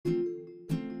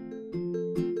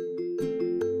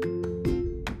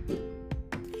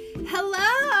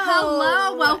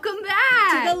welcome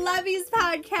back to the Lovies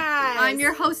Podcast. I'm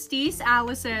your hostess,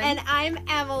 Allison. And I'm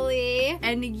Emily.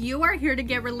 And you are here to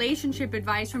get relationship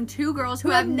advice from two girls who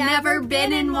have never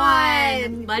been in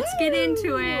one. Let's get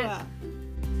into it.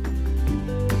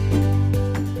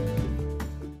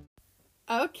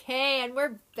 Okay, and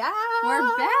we're back.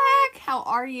 We're back. How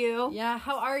are you? Yeah,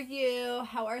 how are you?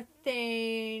 How are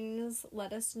things?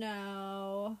 Let us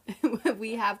know.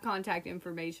 We have contact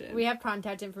information. We have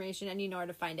contact information and you know where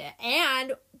to find it.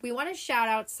 And we want to shout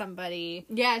out somebody.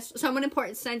 Yes, someone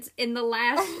important, since in the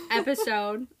last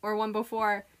episode, or one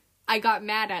before, I got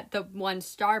mad at the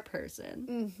 1-star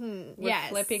person. Mm-hmm. We're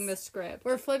flipping the script.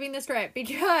 We're flipping the script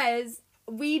because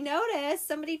we noticed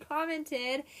somebody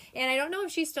commented, and I don't know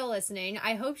if she's still listening.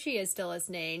 I hope she is still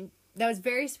listening. That was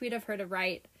very sweet of her to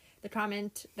write the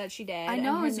comment that she did. I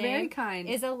know, it was very kind.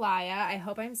 Is Aliyah. I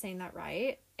hope I'm saying that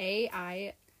right.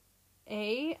 Aliha.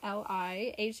 Oh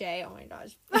my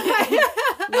gosh.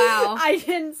 Wow. I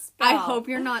didn't spell. I hope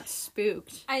you're not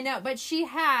spooked. I know, but she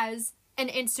has an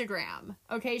Instagram.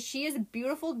 Okay, she is a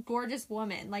beautiful, gorgeous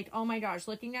woman. Like, oh my gosh,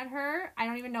 looking at her, I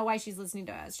don't even know why she's listening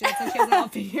to us. She looks like she has it all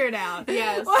figured out.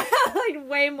 Yes. Like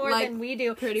way more than we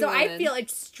do. Pretty so woman. I feel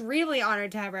extremely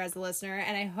honored to have her as a listener,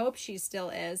 and I hope she still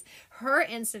is. Her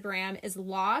Instagram is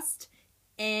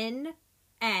LostNN.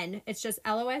 It's just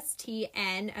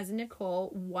LOSTN as in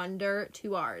Nicole, Wonder,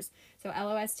 2 R's. So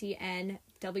LOSTNWONDERR,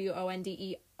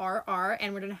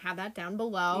 and we're going to have that down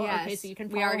below. Yes, okay, so you can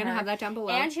follow we are going to her. have that down below.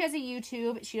 And she has a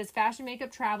YouTube. She does fashion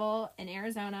makeup travel in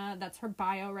Arizona. That's her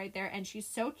bio right there. And she's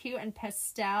so cute and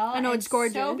pastel. I know, it's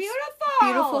gorgeous. So beautiful.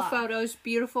 Beautiful photos,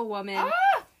 beautiful woman. Ah!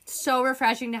 So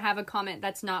refreshing to have a comment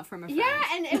that's not from a friend. Yeah,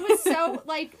 and it was so,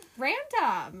 like,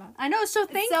 random. I know, so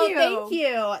thank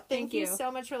you. Thank you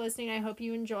so much for listening. I hope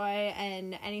you enjoy,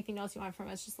 and anything else you want from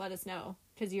us, just let us know.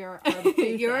 Because you're our boo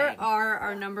You're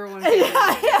our number one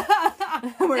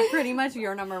fan. We're pretty much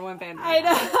your number one fan. Right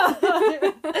I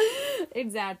know.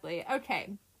 Exactly.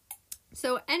 Okay.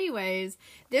 So anyways,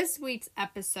 this week's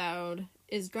episode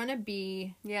is going to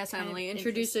be... Yes, Emily,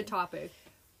 introduce the topic.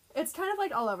 It's kind of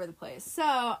like all over the place.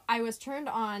 So I was turned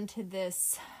on to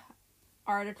this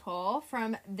article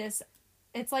from this...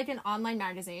 It's like an online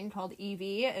magazine called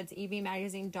Evie. It's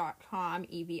evmagazine.com,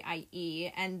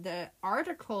 EVIE. And the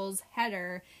article's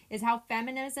header is how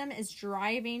feminism is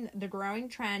driving the growing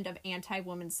trend of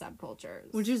anti-woman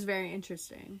subcultures. Which is very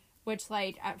interesting. Which,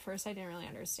 like, at first I didn't really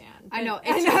understand. I know.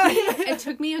 It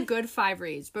took me a good 5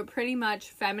 reads. But pretty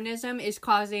much feminism is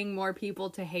causing more people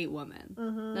to hate women.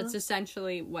 Mm-hmm. That's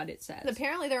essentially what it says.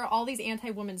 Apparently there are all these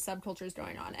anti-woman subcultures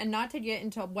going on. And not to get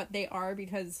into what they are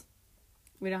because...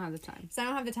 We don't have the time. So I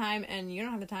don't have the time, and you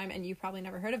don't have the time, and you've probably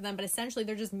never heard of them, but essentially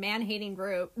they're just man-hating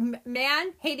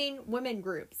women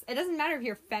groups. It doesn't matter if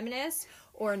you're feminist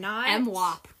or not.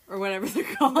 MWAP, or whatever they're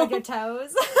called.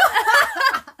 Mugatos.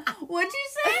 What'd you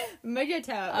say?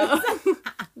 Mugatos.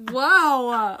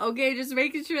 Whoa. Okay, just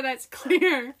making sure that's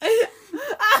clear.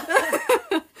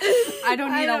 I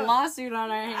don't need a lawsuit on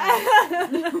our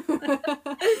hands.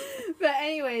 But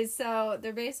anyways, so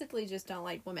they're basically just don't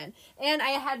like women. And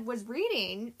I was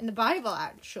reading in the Bible,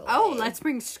 actually. Oh, let's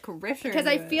bring scripture because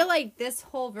I feel like this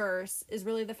whole verse is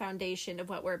really the foundation of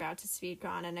what we're about to speak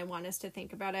on, and I want us to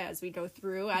think about it as we go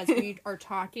through, as we are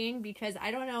talking, because I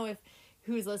don't know if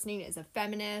who's listening is a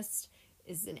feminist,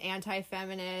 is an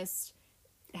anti-feminist,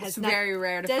 it's very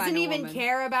rare to find a doesn't even woman.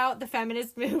 Care about the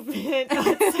feminist movement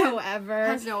whatsoever.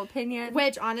 Has no opinion.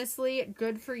 Which, honestly,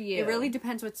 good for you. It really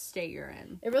depends what state you're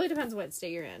in. It really depends what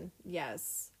state you're in.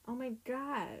 Yes. Oh my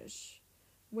gosh.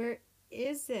 Where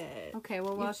is it? Okay,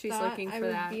 well, while she's looking for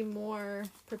that. I would be more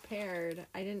prepared.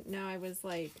 I didn't know I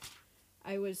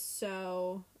was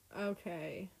so...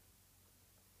 Okay.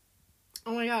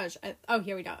 Oh my gosh.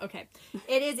 Here we go. Okay.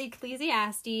 It is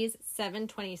Ecclesiastes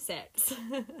 7:26.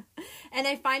 And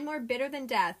I find more bitter than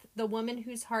death the woman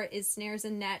whose heart is snares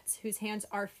and nets, whose hands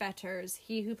are fetters.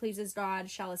 He who pleases God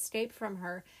shall escape from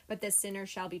her, but the sinner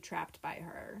shall be trapped by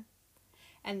her.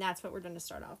 And that's what we're going to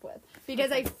start off with.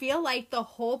 Because I feel like the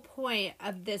whole point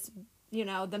of this,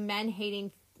 the men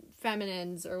hating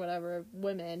feminines or whatever,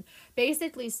 women,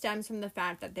 basically stems from the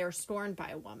fact that they're scorned by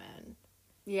a woman.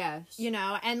 Yes.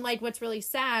 And like what's really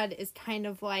sad is kind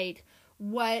of like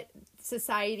what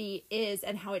society is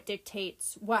and how it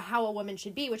dictates how a woman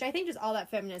should be, which I think is all that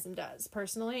feminism does.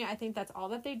 Personally, I think that's all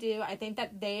that they do. I think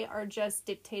that they are just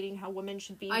dictating how women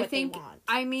should be, they want.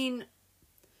 I mean,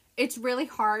 it's really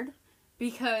hard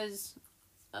because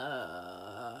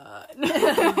no,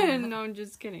 I'm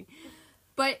just kidding.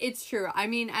 But it's true. I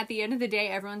mean, at the end of the day,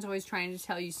 everyone's always trying to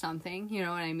tell you something, you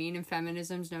know what I mean? And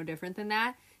feminism's no different than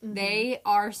that. Mm-hmm. They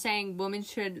are saying women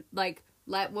should, like,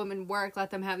 let women work,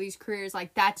 let them have these careers,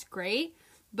 like, that's great.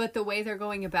 But the way they're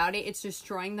going about it, it's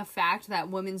destroying the fact that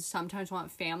women sometimes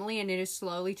want family, and it is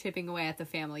slowly chipping away at the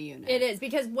family unit. It is,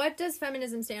 because what does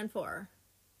feminism stand for?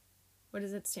 What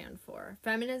does it stand for?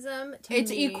 Feminism, to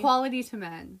it's me... equality to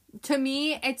men. To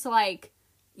me, it's like,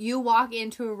 you walk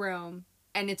into a room,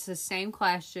 and it's the same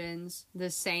questions, the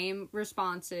same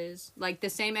responses, like, the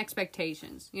same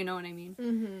expectations. You know what I mean?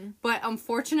 Mm-hmm. But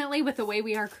unfortunately, with the way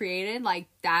we are created, like,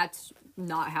 that's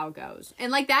not how it goes.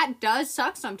 And, like, that does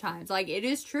suck sometimes. Like, it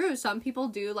is true. Some people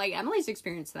do. Like, Emily's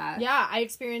experienced that. Yeah, I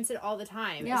experience it all the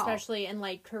time. Yeah. Especially in,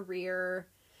 like, career...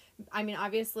 I mean,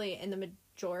 obviously, in the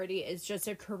majority, it's just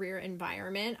a career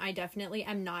environment. I definitely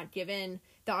am not given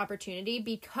the opportunity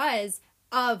because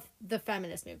of the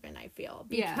feminist movement, I feel.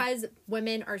 Because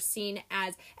women are seen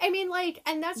as... I mean, like,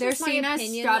 and that's They're just my seen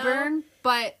opinion, as stubborn, though.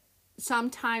 but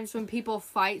sometimes when people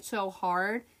fight so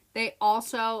hard, they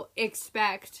also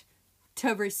expect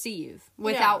to receive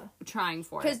without trying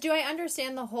for it. Because do I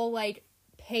understand the whole, like,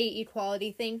 pay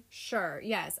equality thing? Sure,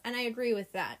 yes. And I agree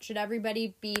with that. Should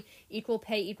everybody be equal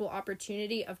pay, equal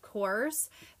opportunity? Of course.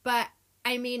 But,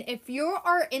 I mean, if you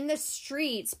are in the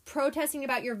streets protesting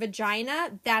about your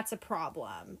vagina, that's a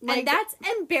problem. Like, and that's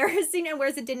embarrassing and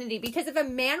where's the dignity? Because if a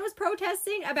man was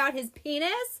protesting about his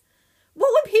penis...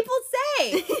 what would people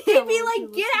say? They'd be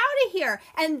like, get out of here.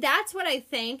 And that's what I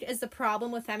think is the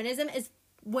problem with feminism is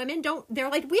women don't, they're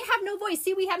like, we have no voice.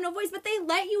 See, we have no voice, but they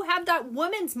let you have that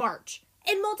women's march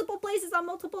in multiple places on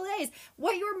multiple days.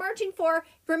 What you're marching for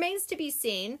remains to be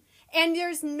seen. And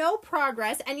there's no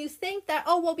progress. And you think that,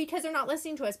 oh, well, because they're not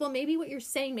listening to us. Well, maybe what you're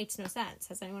saying makes no sense.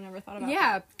 Has anyone ever thought about that?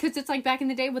 Yeah, because it's like back in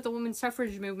the day with the women's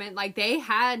suffrage movement, like, they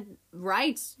had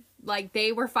rights. Like,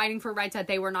 they were fighting for rights that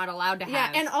they were not allowed to have.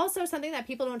 Yeah, and also something that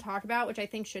people don't talk about, which I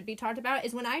think should be talked about,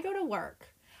 is when I go to work,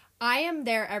 I am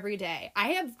there every day.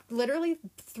 I have literally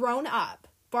thrown up,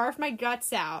 barfed my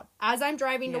guts out as I'm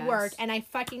driving to work, and I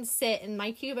fucking sit in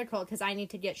my cubicle because I need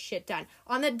to get shit done.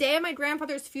 On the day of my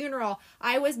grandfather's funeral,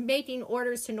 I was making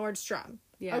orders to Nordstrom.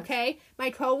 Yes. Okay? My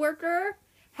coworker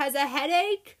has a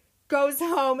headache, goes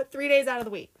home 3 days out of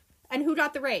the week. And who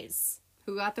got the raise?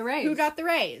 Who got the raise? Who got the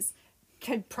raise?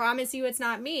 Can promise you it's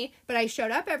not me, but I showed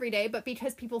up every day, but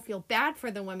because people feel bad for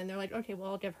the women, they're like, okay,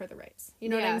 well, I'll give her the raise. You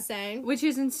know what I'm saying? Which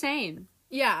is insane.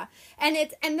 Yeah. And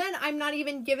then I'm not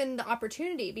even given the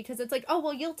opportunity because it's like, oh,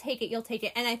 well, you'll take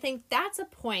it. And I think that's a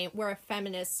point where a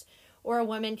feminist or a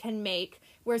woman can make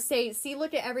where say, see,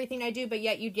 look at everything I do, but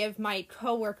yet you give my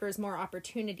coworkers more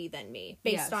opportunity than me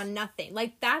based on nothing.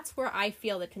 Like, that's where I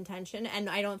feel the contention. And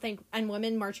I don't think, and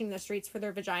women marching the streets for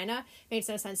their vagina makes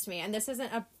no sense to me. And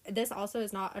this also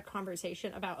is not a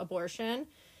conversation about abortion.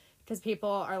 Because people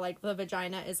are like, the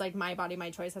vagina is like my body, my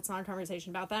choice. That's not a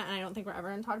conversation about that. And I don't think we're ever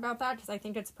going to talk about that because I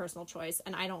think it's a personal choice.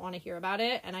 And I don't want to hear about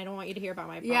it. And I don't want you to hear about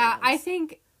my problems. Yeah, I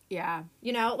think,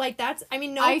 you know, like that's, I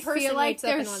mean, I feel like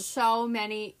there's so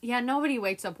many, nobody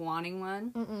wakes up wanting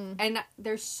one. Mm-mm. And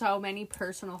there's so many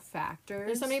personal factors.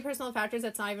 There's so many personal factors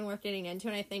that's not even worth getting into.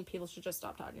 And I think people should just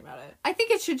stop talking about it. I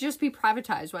think it should just be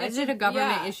privatized. Why is it a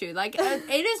government issue? Like,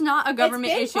 it is not a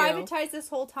government issue. It's been privatized this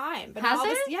whole time. But has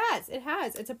it? Yes, it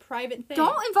has. It's a private thing.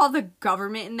 Don't involve the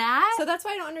government in that. So that's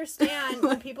why I don't understand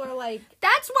when people are like...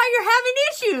 That's why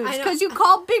you're having issues. Because you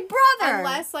call Big Brother.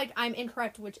 Unless, like, I'm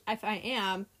incorrect, which if I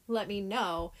am... let me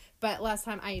know. But last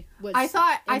time I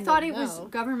thought it was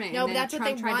government. No, and but that's Trump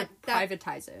what they tried want. to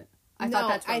privatize it. I thought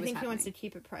that's what I was think happening. he wants to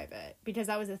keep it private because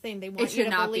that was the thing. They want it you should to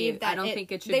not believe be. that I don't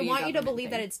think it should. They be want a you to believe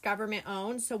thing. that it's government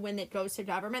owned. So when it goes to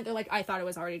government, they're like, I thought it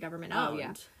was already government owned. Oh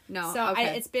yeah. No. So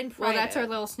okay. it's been private. Well, that's our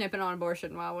little snippet on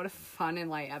abortion. Wow, what a fun and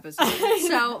light episode.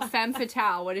 So femme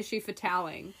fatale. What is she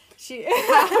fataling?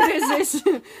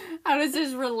 How does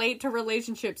this relate to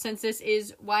relationships? Since this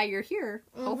is why you're here,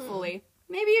 hopefully.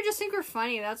 Maybe you just think we're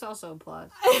funny. That's also a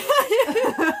plus.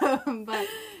 But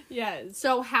yes.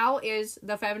 So how is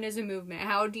the feminism movement?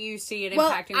 How do you see it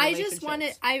impacting relationships? I just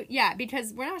wanted,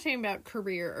 because we're not talking about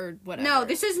career or whatever. No,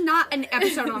 this is not an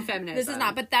episode on feminism. This is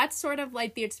not, but that's sort of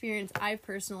like the experience I've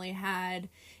personally had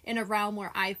in a realm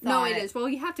where I thought... No, it is. Well,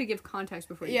 you have to give context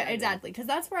before you... Yeah, exactly. Because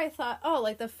that's where I thought, oh,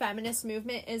 like the feminist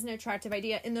movement is an attractive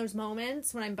idea. In those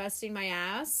moments when I'm busting my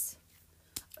ass...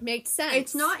 makes sense.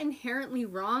 It's not inherently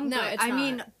wrong. No, but it's not. I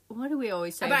mean, what do we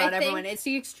always say about everyone? It's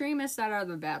the extremists that are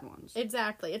the bad ones.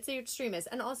 Exactly. It's the extremists.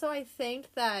 And also I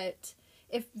think that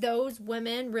if those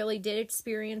women really did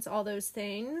experience all those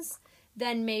things,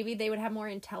 then maybe they would have more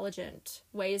intelligent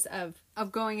ways of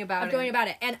going about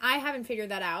it. And I haven't figured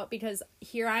that out because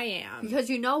here I am. Because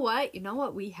you know what? You know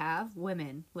what we have?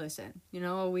 Women. Listen. You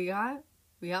know what we got?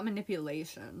 We got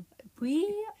manipulation.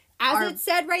 As it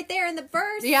said right there in the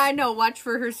verse. Yeah, I know. Watch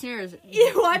for her snares.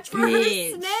 Watch for her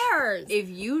snares. If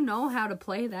you know how to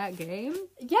play that game,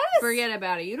 yes, forget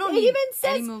about it. You don't it need even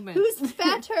says, any movement. Who's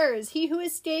fetters? He who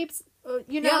escapes,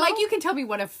 you know? Yeah, like you can tell me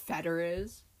what a fetter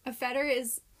is. A fetter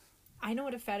is... I know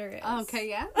what a fetter is. Okay,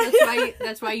 yeah.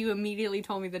 That's why you immediately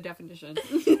told me the definition.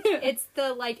 It's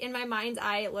the, like, in my mind's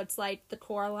eye, it looks like the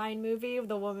Coraline movie,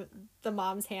 the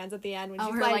mom's hands at the end when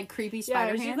she's her like creepy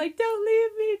spider hand. She's like, "Don't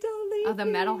leave me, don't leave me." Oh, the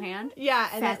metal hand. Yeah,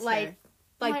 and fetter. that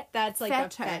like that's like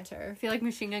fetter. a fetter. I feel like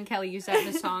Machine Gun Kelly used that in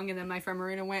a song, and then my friend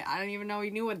Marina went, "I don't even know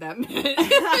he knew what that meant."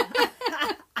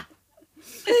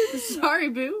 Sorry,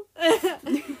 boo.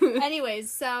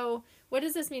 Anyways, so. What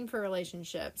does this mean for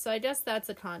relationships? So I guess that's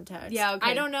a context. Yeah,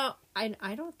 okay. I don't know.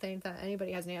 I don't think that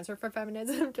anybody has an answer for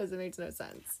feminism because it makes no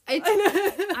sense.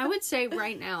 I would say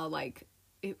right now, like,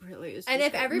 it really is. And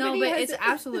if everybody it's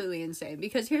absolutely insane.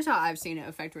 Because here's how I've seen it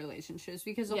affect relationships.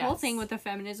 Because the whole thing with the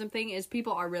feminism thing is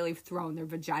people are really throwing their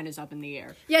vaginas up in the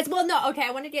air. Yes, well, no, okay,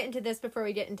 I want to get into this before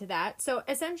we get into that. So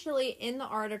essentially, in the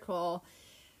article...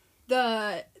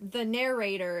 The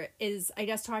narrator is, I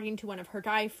guess, talking to one of her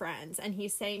guy friends, and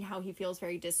he's saying how he feels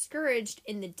very discouraged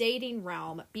in the dating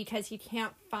realm because he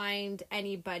can't find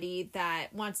anybody that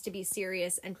wants to be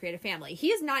serious and create a family. He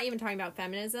is not even talking about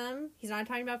feminism. He's not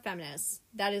talking about feminists.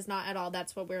 That is not at all.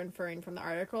 That's what we're inferring from the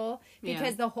article.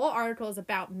 Because the whole article is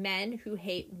about men who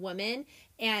hate women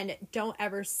and don't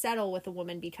ever settle with a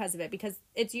woman because of it. Because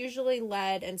it's usually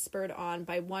led and spurred on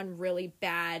by one really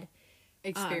bad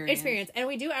experience. And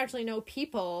we do actually know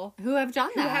people who have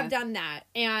done that.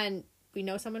 And we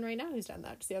know someone right now who's done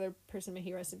that. Because the other person, may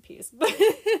he rest in peace.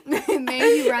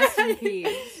 May he rest in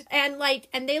peace.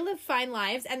 And they live fine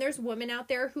lives. And there's women out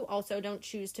there who also don't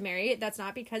choose to marry. That's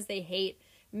not because they hate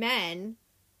men.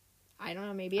 I don't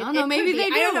know. Maybe I don't know. Maybe they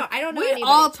do. I don't know. We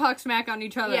all talk smack on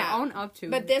each other. Yeah. Own up to.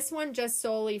 But this one just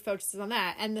solely focuses on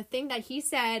that. And the thing that he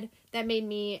said that made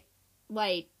me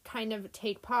kind of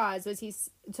take pause was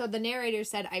so the narrator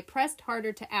said, I pressed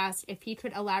harder to ask if he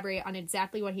could elaborate on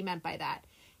exactly what he meant by that.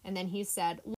 And then he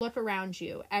said, look around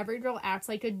you. Every girl acts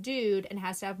like a dude and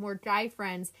has to have more guy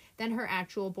friends than her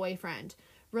actual boyfriend.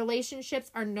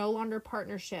 Relationships are no longer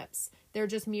partnerships. They're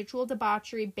just mutual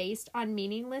debauchery based on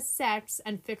meaningless sex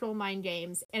and fickle mind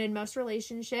games. And in most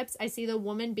relationships, I see the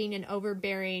woman being an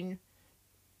overbearing...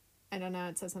 I don't know,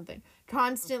 it says something.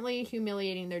 Constantly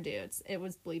humiliating their dudes. It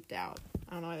was bleeped out.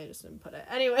 I don't know why they just didn't put it.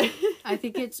 Anyway. I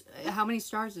think it's... How many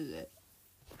stars is it?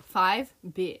 5?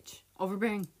 Bitch.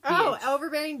 Overbearing bitch. Oh,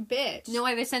 overbearing bitch. No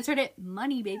way, they censored it.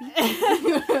 Money, baby.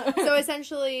 So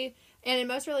essentially... And in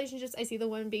most relationships, I see the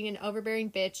woman being an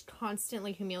overbearing bitch,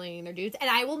 constantly humiliating their dudes. And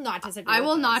I will not disagree. I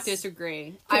will not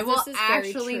disagree. I will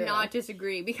actually true. not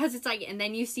disagree. Because it's like... And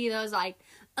then you see those like...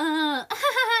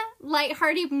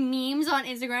 lighthearted memes on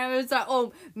Instagram. It's like,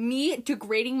 oh, me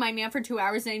degrading my man for 2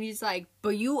 hours, and he's like,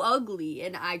 but you ugly,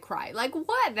 and I cry. Like,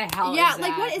 what the hell? Yeah, is that?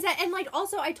 like what is that? And like,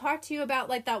 also, I talked to you about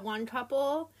like that one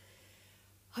couple.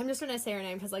 I'm just gonna say her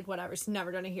name because, like, whatever, she's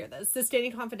never gonna hear this. The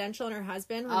Dating Confidential and her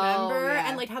husband, remember? Oh, yeah.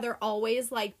 And like how they're always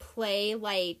like play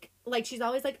like she's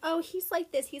always like, oh, he's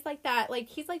like this, he's like that, like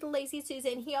he's like lazy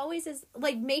Susan. He always is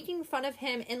like making fun of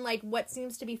him in like what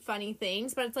seems to be funny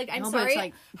things, but it's like, I'm sorry,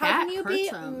 like, how can you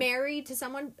be married to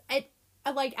someone? At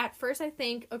first I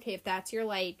think, okay, if that's your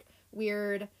like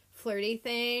weird flirty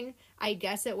thing, I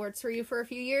guess it works for you for a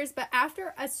few years, but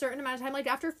after a certain amount of time, like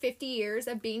after 50 years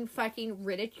of being fucking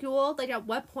ridiculed, like at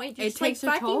what point do you just like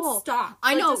fucking toll. Stop?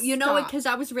 I know, like, you know it, because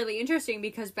that was really interesting,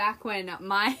 because back when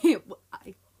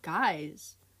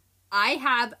guys, I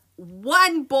have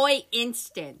one boy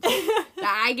instant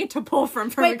that I get to pull from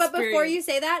Wait, experience. but before you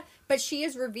say that, but she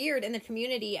is revered in the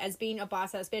community as being a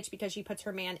boss ass bitch because she puts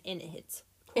her man in his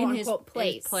quote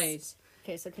place.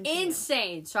 Okay, so continue.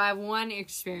 Insane. So I have one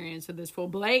experience with this fool,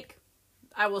 Blake.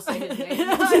 I will say his name.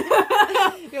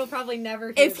 You'll probably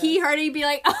never hear If he heard it, he'd be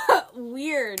like,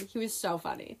 weird. He was so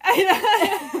funny.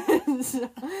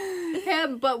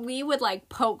 Him, but we would like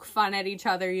poke fun at each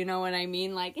other, you know what I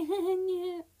mean? Like,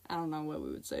 yeah. I don't know what we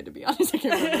would say, to be honest. I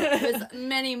can't remember. It was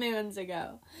many moons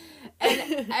ago.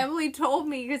 And Emily told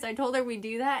me, because I told her we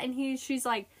do that, and she's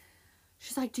like,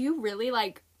 do you really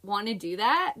like want to do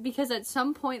that? Because at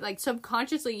some point, like,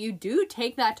 subconsciously you do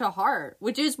take that to heart,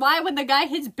 which is why when the guy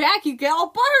hits back you get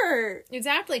all butthurt.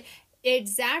 Exactly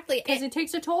Because it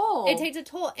takes a toll.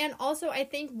 And also I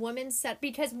think women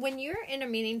because when you're in a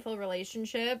meaningful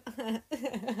relationship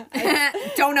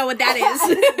don't know what that is.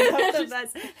 Both of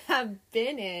us have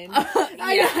been in.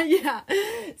 Yeah.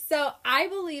 So I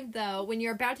believe though, when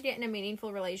you're about to get in a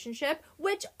meaningful relationship,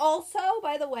 which also,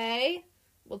 by the way,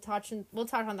 we'll touch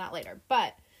on that later,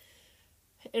 but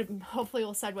it hopefully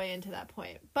will segue into that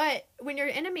point. But when you're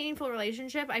in a meaningful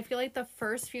relationship, I feel like the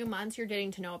first few months you're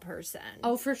getting to know a person.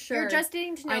 Oh, for sure. You're just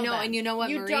getting to know them. And you know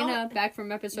what, Marina, back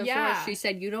from episode 4, she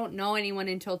said you don't know anyone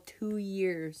until 2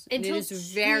 years. And it is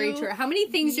very true. How many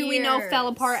things do we know fell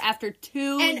apart after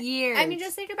 2 years? I mean,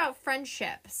 just think about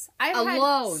friendships. I've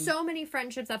had so many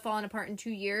friendships that fallen apart in 2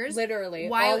 years. Literally.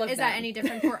 Why all of is that any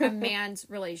different for a man's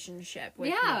relationship with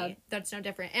me? That's no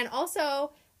different. And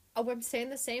also, I'm saying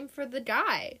the same for the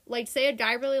guy. Like, say a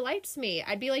guy really likes me.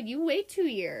 I'd be like, you wait 2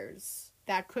 years.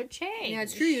 That could change. Yeah,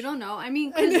 it's true. You don't know. I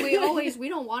mean, because we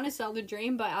don't want to sell the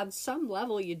dream, but on some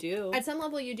level you do. At some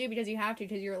level you do because you have to,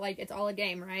 because you're like, it's all a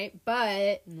game, right?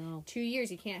 But no. 2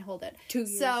 years, you can't hold it. 2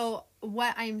 years. So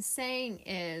what I'm saying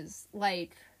is,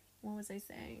 like, what was I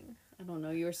saying? I don't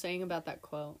know. You were saying about that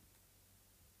quote.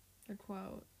 The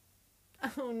quote.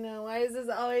 Oh no, why does this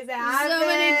always happen? So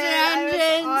many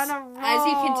tangents. As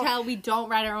you can tell, we don't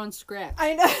write our own script.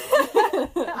 I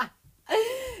know.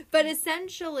 But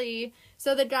essentially,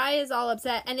 so the guy is all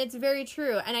upset, and it's very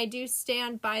true, and I do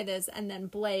stand by this, and then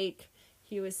Blake,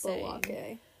 he was saying...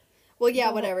 okay. Well,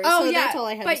 yeah, whatever. Oh, so yeah, that's all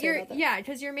I had to say about that. Yeah,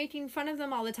 because you're making fun of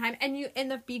them all the time, and you in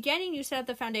the beginning, you set up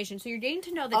the foundation, so you're getting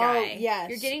to know the guy. Oh, yes.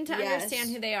 You're getting to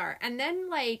understand who they are. And then,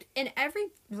 like, in every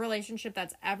relationship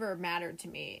that's ever mattered to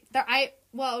me,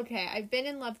 I've been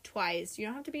in love twice. You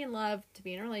don't have to be in love to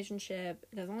be in a relationship.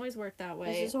 It doesn't always work that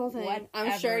way. This whole thing.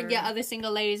 I'm sure, other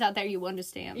single ladies out there, you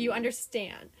understand. You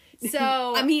understand.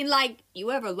 So... I mean, like,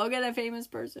 you ever look at a famous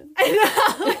person? I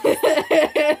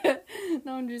know.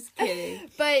 No, I'm just kidding.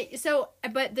 But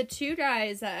the two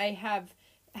guys that I have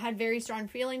had very strong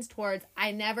feelings towards,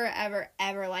 I never, ever,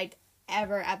 ever liked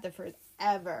ever at the first,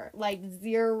 ever. Like,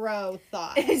 zero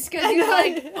thought. It's because you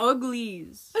like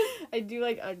uglies. I do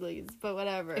like uglies, but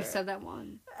whatever. Except that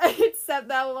one. Except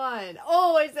that one.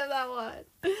 Oh, except that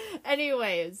one.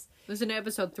 Anyways. Listen to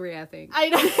episode 3, I think. I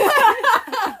know.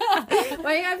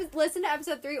 Well, you have to listen to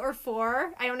episode 3 or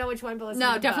 4. I don't know which one, but listen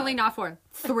to definitely not 4.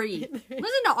 3.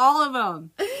 Listen to all of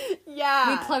them.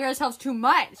 Yeah. We plug ourselves too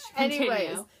much. Continue.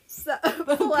 Anyways. So,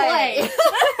 play.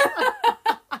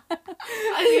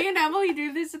 Me and Emily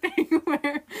do this thing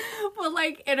where we'll,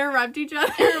 like, interrupt each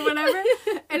other or whatever.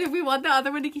 And if we want the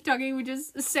other one to keep talking, we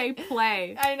just say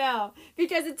play. I know.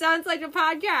 Because it sounds like a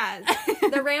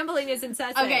podcast. The rambling is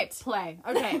incessant. Okay, play.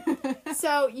 Okay.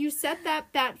 So you set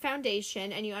that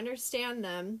foundation and you understand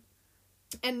them.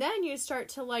 And then you start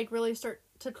to, like, really start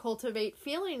to cultivate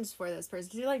feelings for this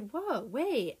person. You're like, whoa,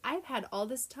 wait, I've had all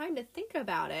this time to think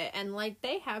about it. And, like,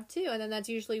 they have too. And then that's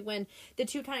usually when the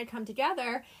two kind of come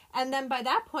together. And then by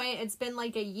that point, it's been,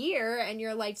 like, a year and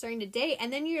you're, like, starting to date.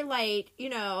 And then you're, like, you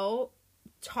know,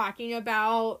 talking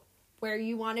about where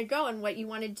you want to go and what you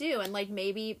want to do. And, like,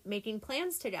 maybe making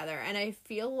plans together. And I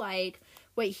feel like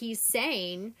what he's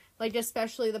saying, like,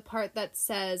 especially the part that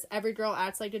says, every girl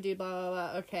acts like a dude, blah, blah,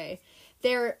 blah. Okay.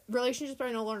 Their relationships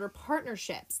are no longer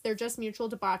partnerships. They're just mutual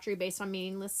debauchery based on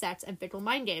meaningless sex and fickle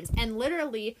mind games. And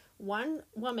literally, one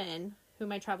woman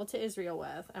whom I traveled to Israel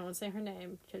with, I won't say her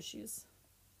name because she's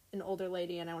an older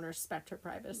lady and I want to respect her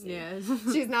privacy. Yeah.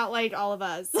 She's not like all of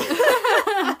us.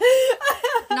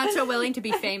 Not so willing to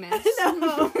be famous.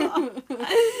 No.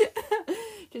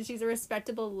 Because she's a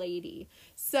respectable lady.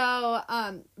 So,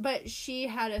 but she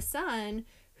had a son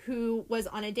who was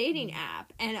on a dating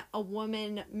app, and a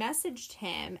woman messaged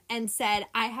him and said,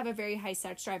 I have a very high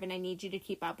sex drive and I need you to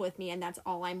keep up with me, and that's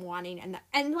all I'm wanting.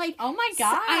 And like, oh my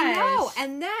gosh. I know.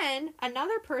 And then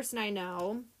another person I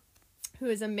know who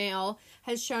is a male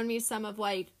has shown me some of,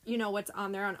 like, you know, what's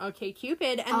on there on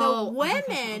OkCupid, and the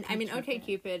women, I mean,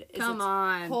 OkCupid is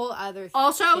a whole other thing.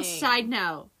 Also, side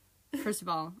note, first of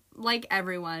all, like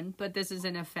everyone, but this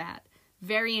isn't a fat,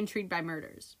 very intrigued by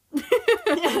murders.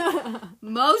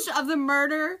 Most of the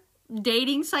murder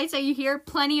dating sites that you hear,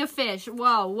 plenty of fish.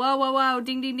 Whoa, whoa, whoa, whoa,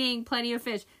 ding, ding, ding, plenty of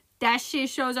fish. That shit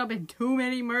shows up in too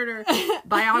many murder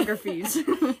biographies.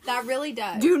 That really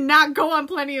does. Do not go on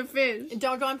Plenty of Fish.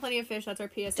 Don't go on Plenty of Fish. That's our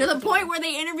PSA. To the point where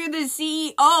they interviewed the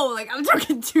CEO. Like, I'm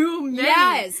talking too many.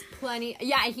 Yes, plenty.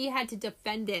 Yeah, he had to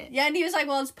defend it. Yeah, and he was like,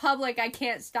 well, it's public. I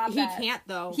can't stop that. He can't,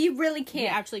 though. He really can't. He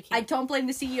actually can't. I don't blame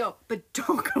the CEO, but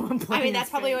don't go on Plenty of Fish. I mean, that's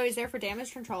probably why he's there for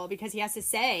damage control, because he has to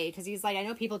say, because he's like, I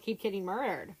know people keep getting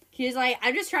murdered. He's like,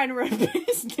 I'm just trying to run a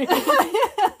business.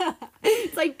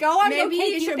 It's like, go on Maybe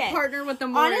OkCupid. he should partner with the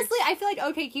more. Honestly, I feel like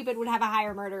OkCupid would have a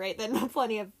higher murder rate than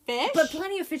Plenty of Fish. But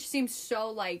Plenty of Fish seems so,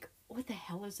 like, what the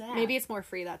hell is that? Maybe it's more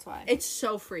free, that's why. It's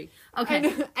so free.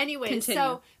 Okay. Anyways, continue.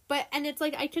 So, but, and it's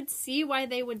like, I could see why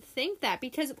they would think that,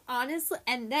 because honestly,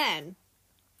 and then,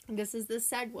 this is the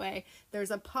segue,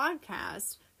 there's a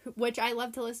podcast which I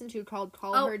love to listen to, called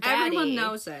Call Her Daddy. Everyone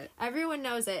knows it. Everyone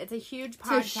knows it. It's a huge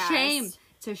podcast. It's a shame.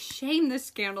 It's a shame the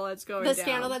scandal that's going down. The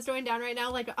scandal that's going down right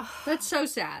now. Like, that's so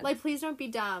sad. Like, please don't be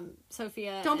dumb,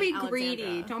 Sophia. Don't be Alexandra.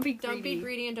 greedy. Don't be greedy. Don't be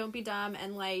greedy and don't be dumb.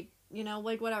 And, like, you know,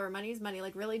 like, whatever. Money's money.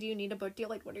 Like, really, do you need a book deal?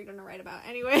 Like, what are you going to write about?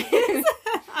 Anyways.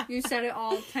 You said it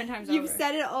all 10 times over. You've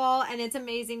said it all, and it's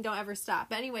amazing. Don't ever stop.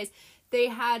 But anyways, they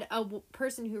had a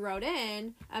person who wrote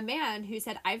in, a man who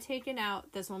said, I've taken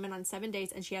out this woman on 7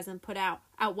 days, and she hasn't put out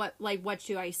what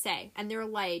do I say? And they're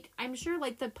like, I'm sure,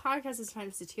 like, the podcast is kind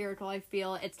of satirical. I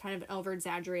feel it's kind of an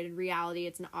over-exaggerated reality.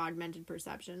 It's an augmented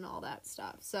perception and all that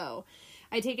stuff. So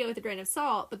I take it with a grain of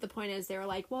salt, but the point is they were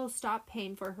like, well, stop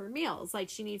paying for her meals. Like,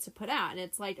 she needs to put out. And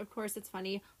it's like, of course, it's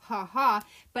funny. Ha ha.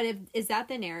 But is that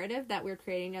the narrative that we're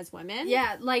creating as women?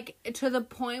 Yeah, like, to the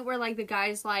point where, like, the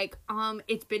guy's like,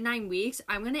 it's been 9 weeks.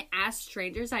 I'm going to ask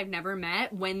strangers I've never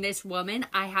met when this woman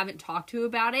I haven't talked to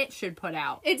about it should put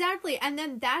out. Exactly. And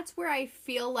then that's where I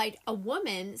feel like a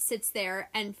woman sits there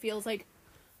and feels like,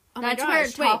 oh that's my gosh, where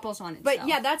it topples on itself. But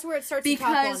yeah, that's where it starts to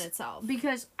topple on itself.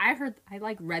 Because I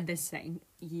read this thing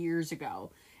years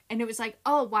ago, and it was like,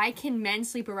 oh, why can men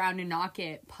sleep around and not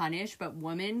get punished, but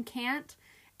women can't?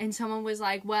 And someone was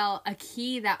like, well, a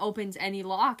key that opens any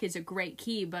lock is a great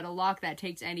key, but a lock that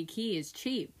takes any key is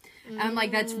cheap. And I'm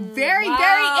like, that's very,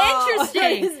 very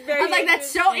interesting. I'm like, that's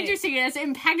so interesting. And it's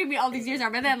impacted me all these years. I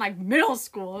read that in, like, middle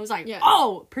school. It was like,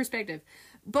 oh, perspective.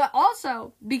 But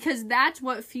also, because that's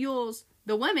what fuels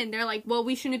the women. They're like, well,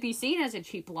 we shouldn't be seen as a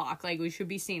cheap lock. Like, we should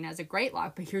be seen as a great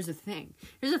lock. But here's the thing.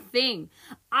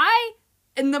 I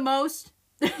am the most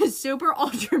super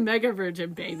ultra mega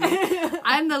virgin, baby.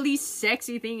 I'm the least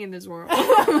sexy thing in this world.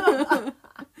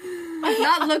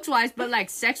 Not looks wise, but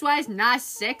like sex wise, not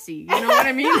sexy. You know what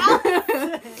I mean?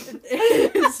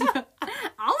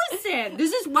 Allison,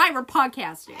 this is why we're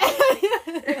podcasting.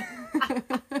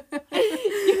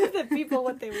 Give the people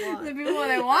what they want. The people what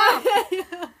they want.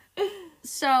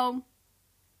 So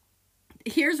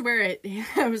here's where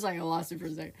I was like, I lost it for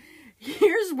a second.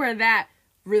 Here's where that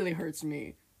really hurts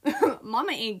me.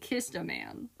 Mama ain't kissed a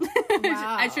man. Wow.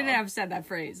 I shouldn't have said that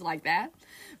phrase like that,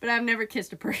 but I've never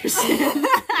kissed a person.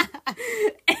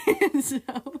 And so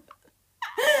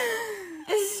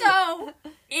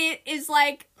it is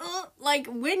like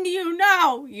when do you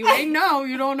know? You ain't know.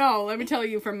 You don't know. Let me tell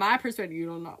you, from my perspective, you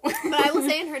don't know. But I will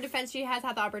say, in her defense, she has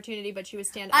had the opportunity, but she was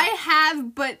stand up. I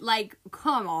have, but like,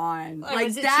 come on,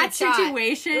 like that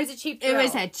situation. It was a cheap. It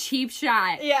was a cheap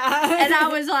shot. Yeah. And I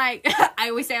was like,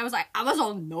 I was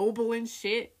all noble and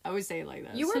shit. I always say it like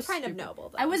that. You were kind of noble,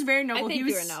 though. I was very noble. I think he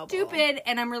was stupid,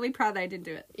 and I'm really proud that I didn't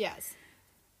do it. Yes.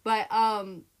 But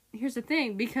here's the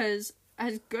thing, because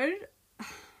as good.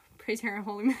 Praise Hair,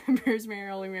 Holy Mary,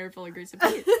 Mary, Holy Mary, full of grace and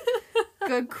peace.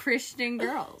 Good Christian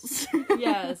girls.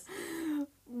 Yes.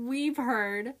 We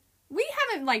haven't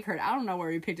heard, I don't know where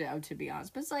we picked it up, to be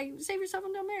honest, but it's like, save yourself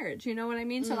until marriage, you know what I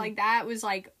mean? So like, that was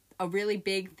like a really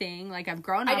big thing, like I've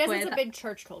grown up with. I guess it's a big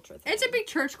church culture thing. It's a big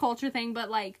church culture thing, but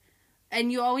like,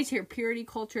 and you always hear purity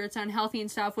culture, it's unhealthy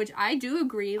and stuff, which I do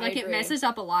agree. Like, it messes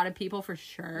up a lot of people for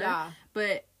sure. Yeah.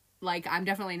 But like, I'm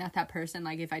definitely not that person.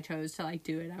 Like, if I chose to, like,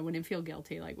 do it, I wouldn't feel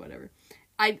guilty. Like, whatever.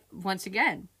 I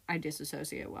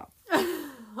disassociate well.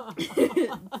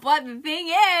 But the thing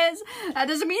is, that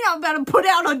doesn't mean I'm about to put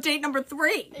out on date number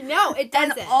 3. No, it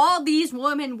doesn't. And all these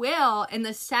women will. And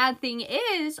the sad thing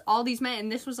is, all these men,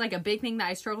 and this was, like, a big thing that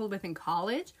I struggled with in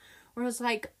college, where it was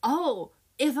like, oh,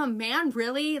 if a man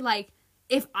really, like,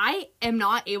 if I am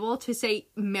not able to, say,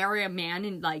 marry a man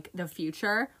in, like, the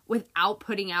future without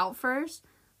putting out first,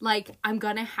 like, I'm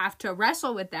gonna have to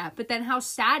wrestle with that. But then how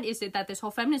sad is it that this whole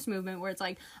feminist movement where it's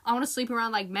like, I want to sleep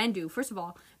around like men do. First of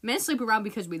all, men sleep around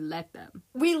because we let them.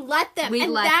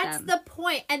 And that's the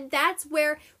point. And that's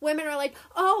where women are like,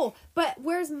 oh, but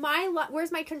where's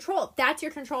my control? That's your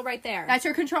control right there. That's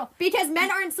your control. Because men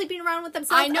aren't sleeping around with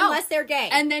themselves unless they're gay.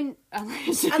 And then...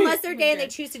 unless they're gay and they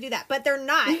choose to do that. But they're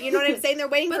not. You know what I'm saying? They're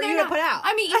waiting for you to put out.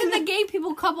 I mean, even the gay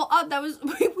people couple up,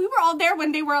 we were all there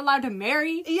when they were allowed to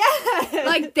marry. Yeah.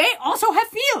 Like, they also have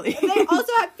feelings.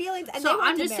 And so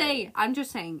I'm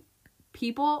just saying,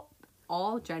 people,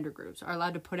 all gender groups are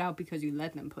allowed to put out because you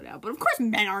let them put out. But of course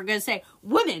men aren't going to say,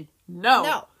 women, no.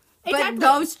 No. Exactly.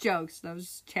 But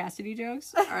those chastity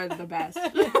jokes are the best.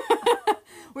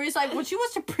 Where he's like, when she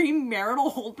wants to premarital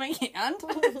hold my hand.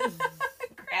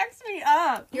 Cracks me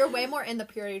up. You're way more in the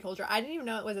purity culture. I didn't even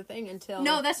know it was a thing until...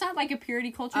 No, that's not like a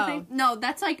purity culture thing. No,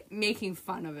 that's like making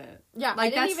fun of it. Yeah.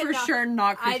 Like, that's for sure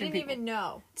not Christian people. I didn't even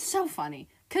know. It's so funny.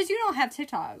 Because you don't have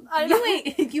TikTok.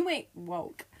 You ain't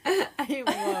woke. I ain't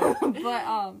woke.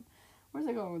 But, where's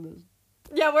I going with this?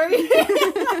 Yeah, where are you?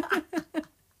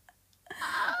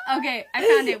 Okay, I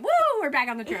found it. Woo! We're back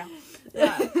on the trail.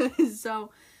 Yeah.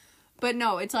 So, but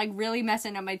no, it's like really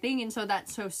messing up my thing. And so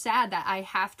that's so sad that I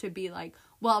have to be like,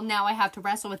 well, now I have to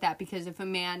wrestle with that because if a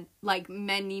man, like,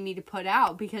 men need me to put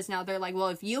out because now they're like, well,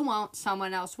 if you won't,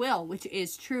 someone else will, which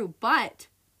is true. But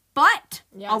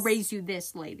Yes. I'll raise you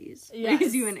this, ladies. Yes.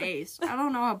 Raise you an ace. I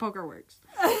don't know how poker works.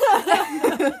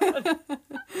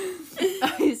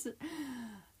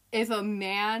 If a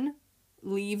man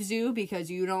leaves you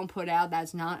because you don't put out,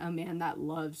 that's not a man that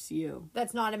loves you.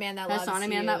 That's not a man that That's loves you. not a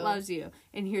man that loves you.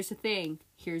 And here's the thing.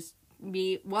 Here's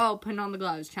me, putting on the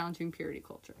gloves, challenging purity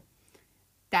culture.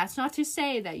 That's not to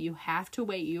say that you have to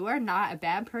wait. You are not a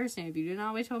bad person if you do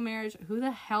not wait till marriage. Who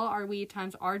the hell are we?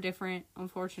 Times are different,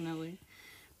 unfortunately.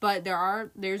 But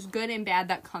there's good and bad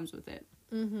that comes with it.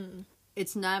 Mm-hmm.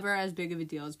 It's never as big of a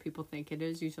deal as people think it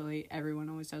is. Usually, everyone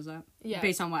always says that. Yeah.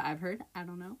 Based on what I've heard. I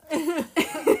don't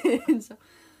know. So,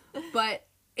 but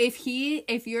if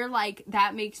you're like,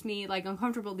 that makes me like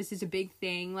uncomfortable, this is a big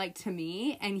thing, like, to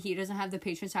me, and he doesn't have the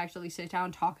patience to actually sit down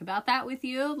and talk about that with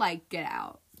you, like, get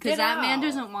out. Because that man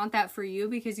doesn't want that for you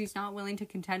because he's not willing to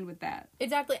contend with that.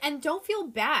 Exactly. And don't feel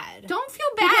bad. Don't feel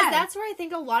bad. Because that's where I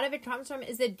think a lot of it comes from,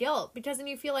 is the guilt. Because then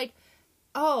you feel like,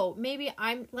 oh, maybe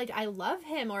I'm, like, I love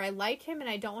him or I like him and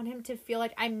I don't want him to feel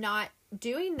like I'm not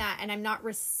doing that and I'm not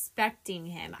respecting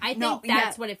him. I think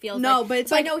that's what it feels like. No, but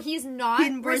it's like, no, he's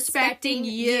not respecting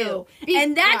you.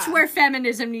 And that's where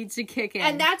feminism needs to kick in.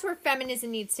 And that's where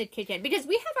feminism needs to kick in. Because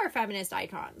we have our feminist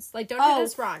icons. Like, don't get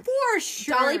us wrong. For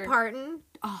sure. Dolly Parton.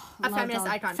 Oh, A feminist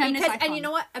icon. Feminist icon. And you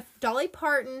know what? Dolly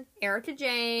Parton, Erica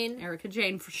Jane,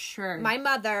 for sure. my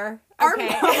mother. Our,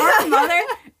 Okay. our mother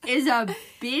is a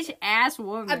bitch ass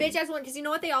woman. A bitch ass woman. Because you know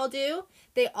what they all do?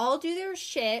 They all do their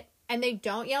shit and they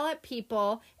don't yell at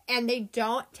people and they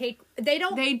do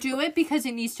it because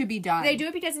it needs to be done. They do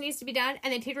it because it needs to be done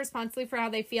and they take responsibility for how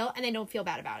they feel and they don't feel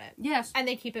bad about it. Yes. And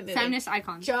they keep it moving. Feminist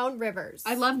icon. Joan Rivers.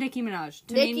 I love Nicki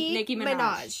Minaj. Nicki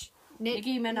Minaj.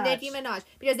 Nicki Minaj.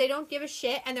 Because they don't give a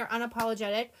shit and they're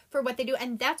unapologetic for what they do.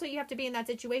 And that's what you have to be in that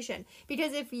situation.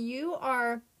 Because if you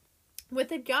are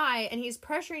with a guy and he's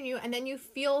pressuring you and then you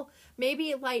feel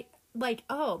maybe like,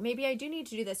 oh, maybe I do need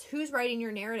to do this. Who's writing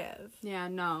your narrative? Yeah,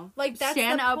 no. Like, that's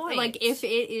Stand the up. point. Like, if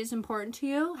it is important to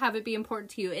you, have it be important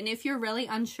to you. And if you're really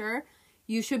unsure,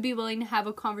 you should be willing to have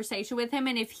a conversation with him.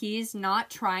 And if he's not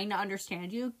trying to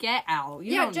understand you, get out.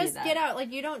 You don't just need that. get out.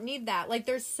 Like, you don't need that. Like,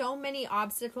 there's so many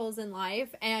obstacles in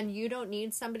life and you don't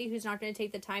need somebody who's not going to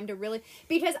take the time to really,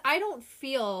 because I don't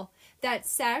feel that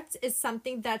sex is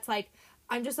something that's like,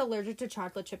 I'm just allergic to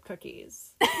chocolate chip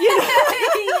cookies. You know?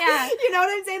 Yeah. You know what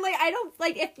I'm saying? Like, I don't,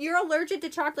 like, if you're allergic to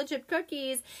chocolate chip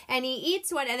cookies and he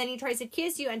eats one and then he tries to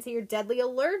kiss you and say you're deadly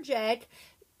allergic,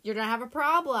 you're going to have a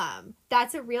problem.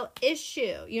 That's a real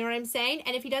issue. You know what I'm saying?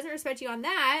 And if he doesn't respect you on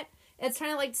that, it's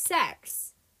kind of like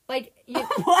sex. Like,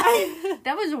 what?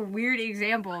 That was a weird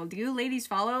example. Do you ladies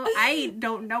follow? I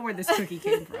don't know where this cookie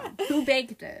came from. Who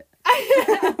baked it?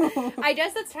 I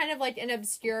guess that's kind of like an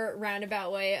obscure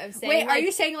roundabout way of saying. Wait, like, are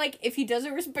you saying like if he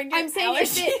doesn't respect your I'm saying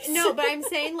allergies? but I'm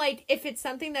saying like if it's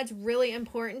something that's really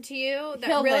important to you that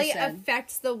He'll really listen.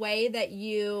 affects the way that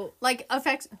you like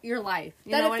affects your life.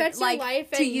 You that know, affects like, your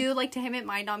life. To And, you, like to him, it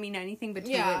might not mean anything, but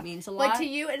to you, it means a lot. Like to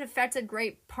you, it affects a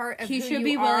great part of he who should you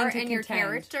be willing are to and contend. your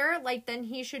character. Like then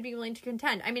he should be willing to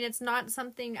contend. I mean, it's not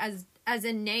something as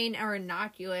inane or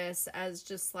innocuous as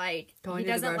just like Going he to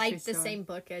the doesn't grocery like the store. same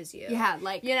book as you. Yeah,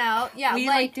 like you know, yeah, we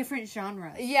like different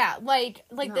genres. Yeah, like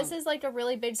No. this is like a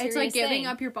really big serious It's like giving thing.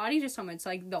 up your body to someone. It's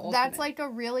like the ultimate. That's like a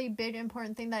really big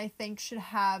important thing that I think should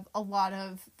have a lot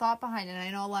of thought behind it. And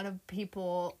I know a lot of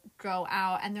people go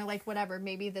out and they're like, whatever,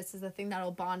 maybe this is the thing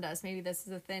that'll bond us. Maybe this is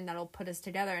the thing that'll put us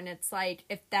together. And it's like,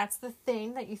 if that's the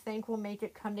thing that you think will make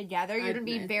it come together, you're going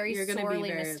to be very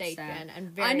sorely mistaken.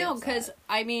 And very I know, upset. because,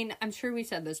 I mean, I'm sure we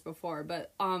said this before,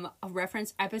 but a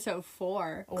reference episode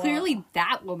 4, clearly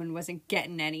that woman wasn't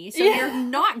getting any. So you're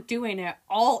not doing it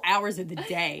all hours of the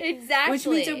day. Exactly. Which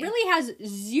means it really has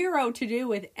zero to do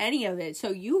with any of it. So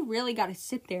you really got to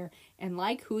sit there and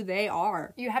like who they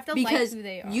are. You have to because like who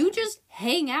they are. You just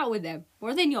hang out with them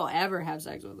more than you'll ever have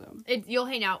sex with them. You'll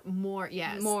hang out more,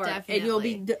 yes. More. Definitely. And you'll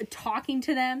be talking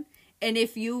to them. And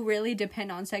if you really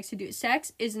depend on sex to do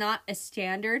sex is not a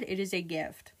standard, it is a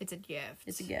gift. It's a gift.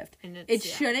 It's a gift. And it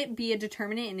shouldn't be a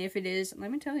determinant, and if it is,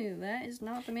 let me tell you, that is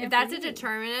not the man. If that's a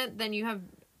determinant, then you have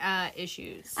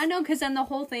issues. I know, because then the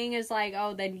whole thing is like,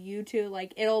 oh, then you two,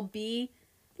 like, it'll be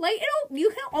like, you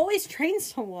can always train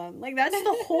someone. Like, that's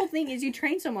the whole thing, is you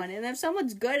train someone. And if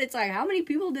someone's good, it's like, how many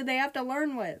people did they have to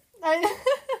learn with?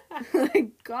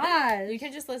 Like, God. You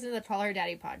can just listen to the Call Her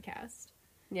Daddy podcast.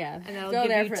 Yeah. And that'll go give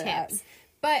there you for tips. that.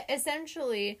 But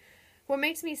essentially, what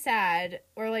makes me sad,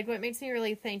 or like what makes me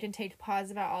really think and take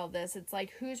pause about all of this, it's like,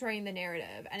 who's writing the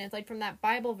narrative? And it's like, from that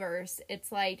Bible verse,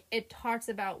 it's like, it talks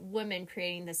about women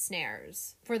creating the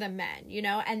snares for the men, you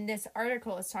know? And this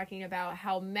article is talking about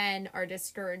how men are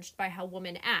discouraged by how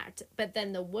women act, but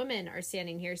then the women are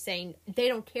standing here saying they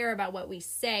don't care about what we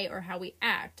say or how we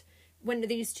act. When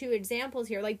these two examples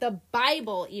here, like the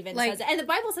Bible even like, says it, and the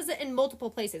Bible says it in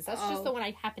multiple places. That's just the one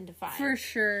I happen to find. For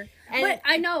sure. And, but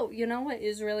I know, you know what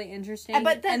is really interesting?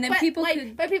 But then people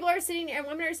like, but people are sitting, and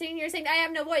women are sitting here saying, I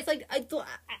have no voice. Like,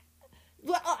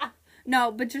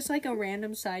 no, but just like a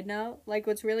random side note, like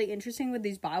what's really interesting with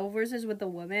these Bible verses with the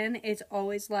woman, it's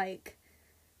always like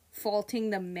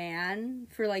faulting the man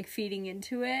for like feeding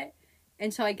into it.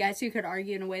 And so I guess you could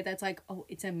argue in a way that's like, oh,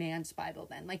 it's a man's Bible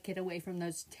then. Like, get away from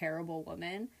those terrible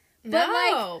women. But,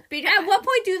 no, like, at what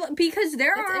point because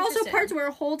there are also parts where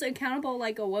it holds accountable,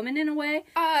 like, a woman in a way.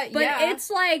 But it's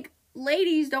like,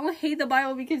 ladies, don't hate the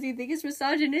Bible because you think it's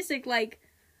misogynistic. Like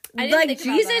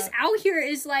Jesus out here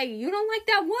is like, you don't like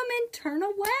that woman, turn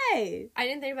away. I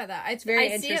didn't think about that. It's very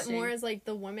interesting. I see it more as like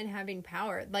the woman having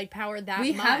power, like power that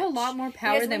we much. have a lot more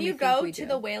power because than when we you think go we to do.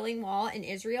 The Wailing Wall in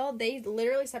Israel, they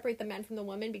literally separate the men from the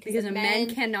women because the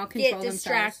men cannot control get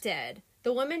distracted. Themselves.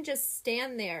 The women just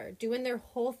stand there doing their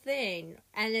whole thing,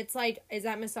 and it's like, is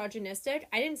that misogynistic?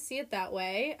 I didn't see it that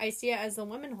way. I see it as the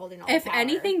woman holding all the power. If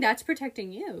anything, that's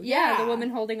protecting you. Yeah, the woman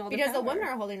holding all the power. Because the women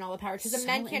are holding all the power, because the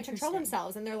men can't control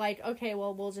themselves, and they're like, okay,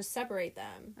 well, we'll just separate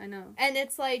them. I know. And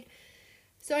it's like,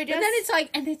 so I guess... But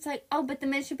then it's like, oh, but the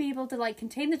men should be able to, like,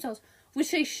 contain themselves,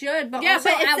 which they should, but yeah, also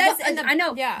but it says I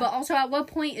know, but also at what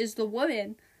point is the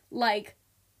woman, like,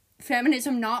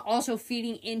 feminism not also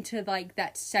feeding into, like,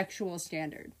 that sexual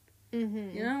standard?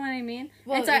 Mm-hmm. You know what I mean?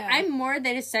 Well, it's like, I'm more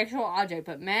than a sexual object,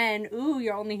 but men, ooh,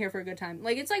 you're only here for a good time.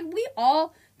 Like, it's like, we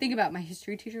all think about, my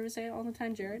history teacher would say it all the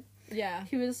time, Jared. Yeah.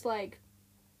 He was like,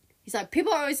 he's like,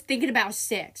 people are always thinking about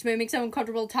sex, but it makes them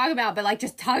uncomfortable to talk about, but, like,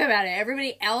 just talk about it.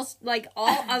 Everybody else, like,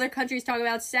 all other countries talk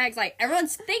about sex. Like,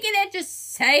 everyone's thinking it,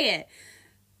 just say it.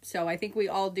 So I think we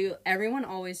all do. Everyone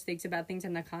always thinks about things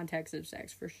in the context of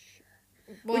sex, for sure.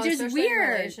 Well, which is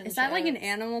weird. Is that like an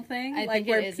animal thing? I like think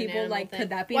where it is people like thing. Could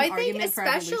that be an argument think for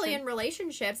especially evolution? In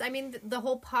relationships. I mean, the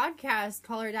whole podcast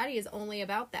Call Her Daddy is only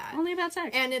about that. Only about sex.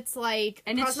 And it's like,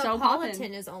 and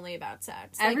Cosmopolitan is only about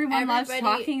sex. Everyone loves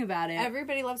talking about it.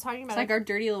 Everybody loves talking about it. It's like our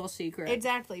dirty little secret.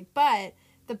 Exactly. But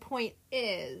the point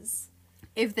is,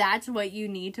 if that's what you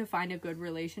need to find a good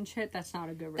relationship, that's not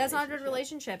a good relationship. That's not a good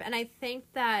relationship. And I think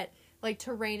that, like,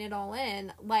 to rein it all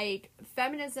in, like,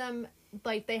 feminism,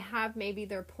 like, they have maybe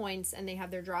their points and they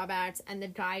have their drawbacks, and the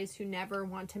guys who never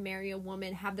want to marry a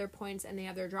woman have their points and they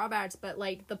have their drawbacks, but,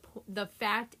 like, the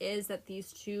fact is that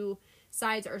these two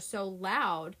sides are so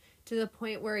loud to the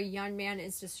point where a young man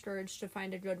is discouraged to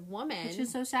find a good woman. Which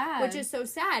is so sad. Which is sad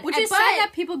that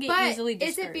people get easily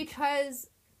discouraged. Is it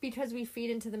because we feed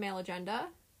into the male agenda?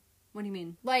 What do you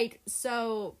mean? Like,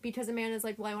 so, because a man is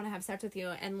like, well, I want to have sex with you,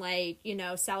 and, like, you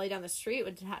know, Sally down the street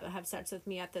would have sex with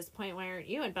me at this point, why aren't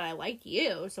you? But I like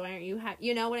you, so why aren't you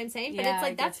you know what I'm saying? But it's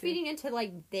like, that's feeding into,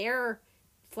 like, their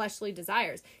fleshly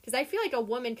desires. Because I feel like a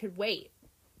woman could wait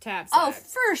to have sex. Oh,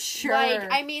 for sure. Like,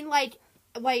 I mean, like,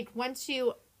 once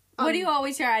you... what do you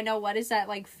always hear? I know, what is that,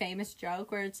 like, famous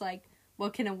joke where it's like,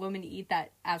 what can a woman eat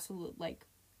that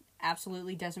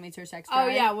absolutely decimates her sex drive? Oh,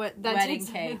 yeah. Wedding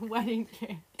cake. Wedding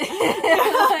cake.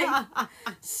 Like,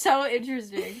 so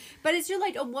interesting. But it's just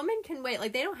like, a woman can wait.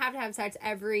 Like, they don't have to have sex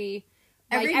every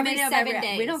minute 7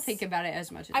 days. We don't think about it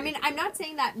as much as I mean, I'm not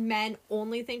saying that men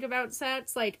only think about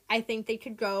sex. Like, I think they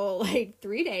could go, like,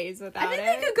 3 days without it. I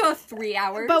think they could go 3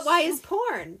 hours. But why is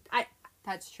porn?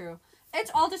 That's true. It's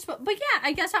all just... But yeah,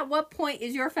 I guess at what point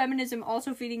is your feminism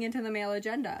also feeding into the male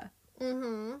agenda?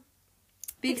 Mm-hmm.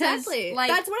 Because, exactly. like,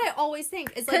 that's what I always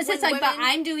think. Because it's like, but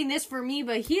I'm doing this for me,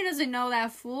 but he doesn't know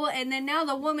that fool. And then now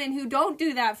the women who don't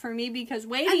do that for me because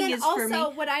waiting is for me.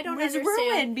 Also, what I don't understand,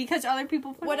 ruined because other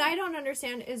people put I don't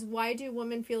understand is, why do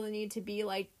women feel the need to be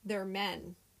like their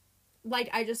men?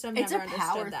 Like, I just have never understood that. It's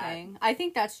a power thing. I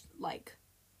think that's like...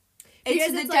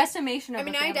 It's the decimation of a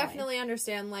family. I definitely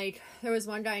understand, like, there was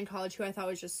one guy in college who I thought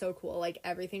was just so cool. Like,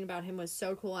 everything about him was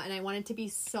so cool, and I wanted to be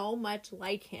so much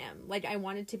like him. Like, I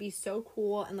wanted to be so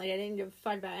cool, and, like, I didn't give a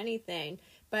fuck about anything.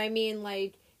 But, I mean,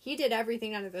 like, he did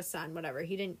everything under the sun, whatever.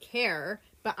 He didn't care,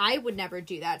 but I would never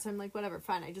do that. So I'm like, whatever,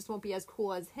 fine. I just won't be as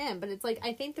cool as him. But it's like,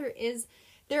 I think there is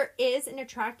an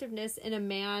attractiveness in a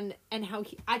man, and how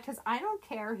because I don't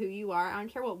care who you are, I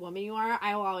don't care what woman you are,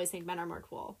 I will always think men are more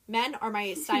cool. Men are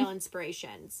my style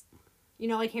inspirations. You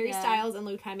know, like Harry Yeah. Styles and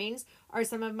Luke Hemmings are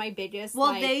some of my biggest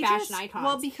Well, like they fashion just- icons.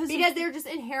 well, because they're just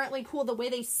inherently cool. The way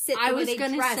they sit, I the way was they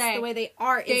gonna dress, say, the way they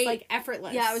are they- is like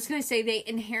effortless. Yeah, I was gonna say they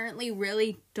inherently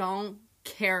really don't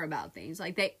care about things.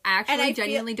 Like they And actually I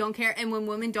genuinely don't care. And when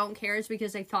women don't care, it's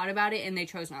because they thought about it and they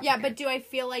chose not Yeah, to care. but do I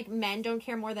feel like men don't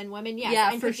care more than women? Yes.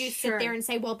 Yeah, and for could you sure. sit there and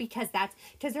say, well, because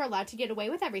they're allowed to get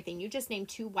away with everything. You just named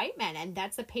 2 white men, and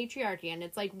that's the patriarchy, and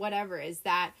it's like, whatever. Is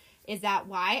that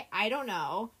why? I don't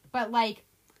know. But like,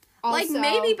 also, like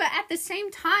maybe, but at the same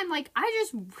time, like I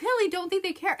just really don't think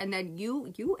they care. And then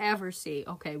you ever see?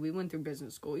 Okay, we went through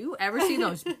business school. You ever see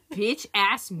those bitch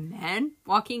ass men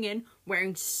walking in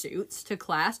wearing suits to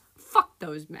class? Fuck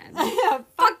those men.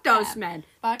 Fuck those them. men.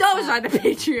 Fuck Those them. are the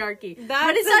patriarchy.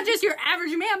 But it's not just your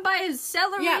average man by his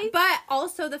celery. Yeah, but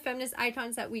also the feminist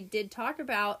icons that we did talk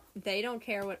about, they don't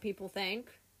care what people think.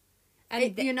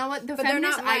 And You know what? The but they're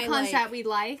feminist not my, icons like- that we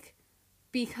like,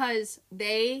 because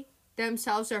they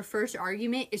themselves, their first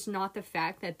argument is not the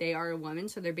fact that they are a woman,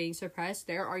 so they're being suppressed.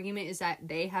 Their argument is that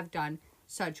they have done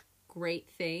such great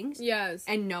things. yes.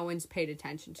 And no one's paid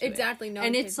attention to Exactly, it. no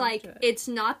and one it's paid like, attention to it. it's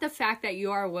not the fact that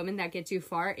you are a woman that gets you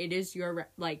far. It is your,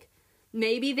 like,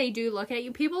 maybe they do look at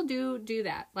you. People do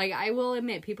that. Like, I will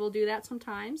admit, people do that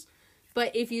sometimes.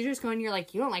 But if you just go and you're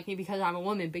like, you don't like me because I'm a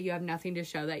woman, but you have nothing to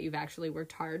show that you've actually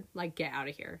worked hard, like, get out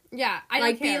of here. Yeah, I don't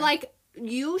Like, care. be like,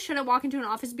 you shouldn't walk into an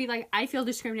office and be like, I feel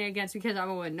discriminated against because I'm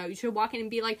a woman. No, you should walk in and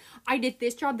be like, I did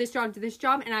this job,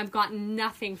 and I've gotten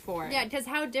nothing for it. Yeah, because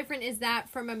how different is that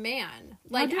from a man? How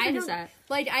Like, different I is don't, that?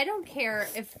 like, I don't care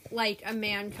if, like, a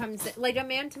man comes in. Like, a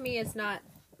man to me is not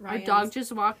Our Ryan's. dog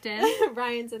just walked in.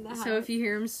 Ryan's in the house. So if you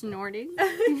hear him snorting,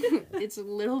 it's a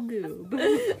little goob.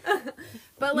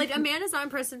 But, like, a man is not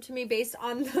impressive to me based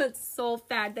on the sole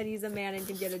fact that he's a man and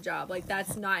can get a job. Like,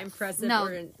 that's not impressive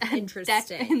or That's,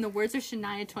 interesting. in the words of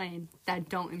Shania Twain, that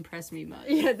don't impress me much.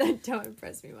 Yeah, that don't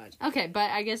impress me much. Okay,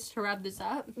 but I guess to wrap this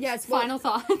up, Yes, well, final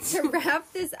thoughts. To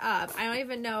wrap this up, I don't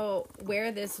even know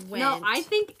where this went. No, I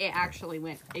think it actually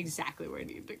went exactly where it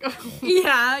needed to go.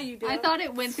 Yeah, you do. I thought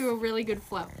it went through a really good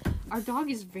flow. Our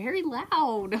dog is very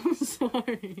loud. I'm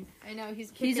sorry. I know, he's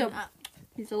He's kicking a up.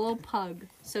 He's a little pug,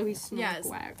 so he's snark Yes,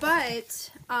 whack. but,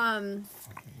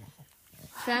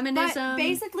 Feminism. But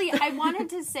basically, I wanted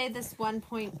to say this one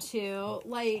point too,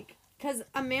 like, because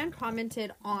a man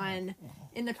commented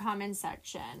in the comment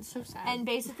section. So sad. And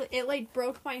basically, it, like,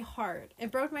 broke my heart.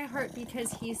 It broke my heart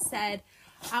because he said,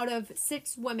 out of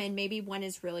 6 women, maybe 1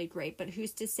 is really great, but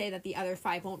who's to say that the other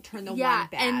 5 won't turn the one bad?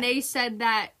 And they said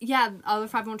that, the other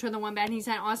 5 won't turn the one bad. And he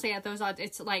said, honestly, at those odds,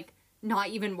 it's, like, not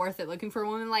even worth it looking for a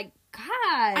woman. Like, God.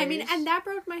 I mean, and that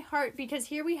broke my heart because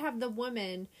here we have the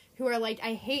women who are like,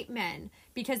 I hate men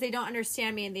because they don't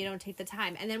understand me and they don't take the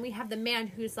time. And then we have the man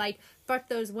who's like, fuck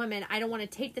those women. I don't want to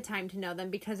take the time to know them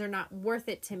because they're not worth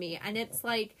it to me. And it's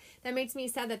like, that makes me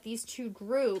sad that these 2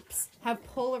 groups have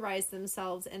polarized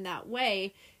themselves in that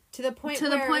way to the point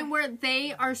where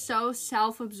they are so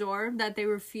self-absorbed that they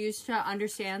refuse to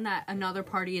understand that another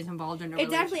party is involved in a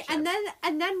exactly. relationship.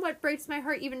 And then what breaks my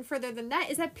heart even further than that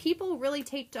is that people really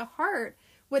take to heart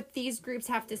what these groups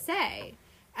have to say.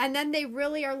 And then they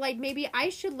really are like, maybe I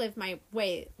should live my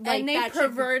way. Like, and they that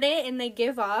should- pervert it and they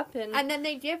give up. And then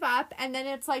they give up, and then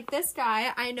it's like, this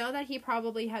guy, I know that he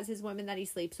probably has his women that he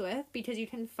sleeps with, because you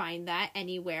can find that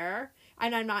anywhere.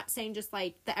 And I'm not saying just,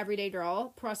 like, the everyday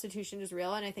girl. Prostitution is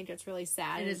real, and I think it's really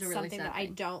sad. It is a really something sad that I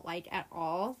thing. don't like at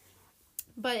all.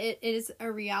 But it is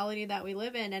a reality that we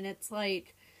live in, and it's,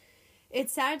 like,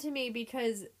 it's sad to me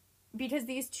because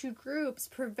these 2 groups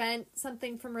prevent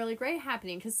something from really great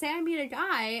happening. Because say I meet a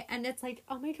guy and it's like,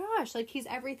 oh my gosh, like, he's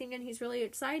everything and he's really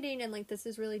exciting and, like, this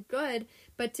is really good.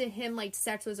 But to him, like,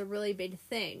 sex was a really big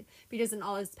thing. Because in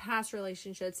all his past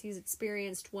relationships, he's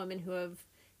experienced women who have,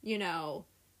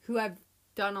 who have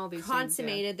done all these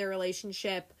consummated their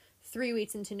relationship 3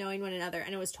 weeks into knowing one another,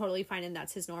 and it was totally fine, and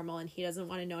that's his normal, and he doesn't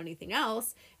want to know anything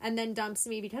else, and then dumps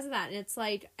me because of that. And it's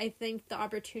like, I think the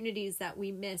opportunities that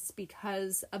we miss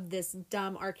because of this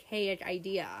dumb, archaic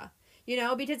idea,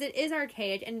 because it is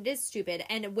archaic and it is stupid,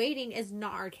 and waiting is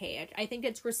not archaic. I think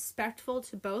it's respectful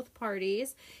to both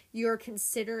parties. You're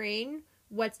considering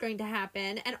what's going to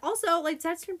happen, and also, like,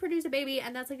 sex can produce a baby,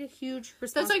 and that's, like, a huge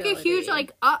responsibility. That's like a huge,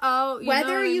 like, uh-oh.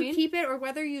 Whether you keep it or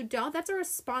whether you don't, that's a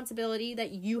responsibility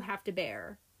that you have to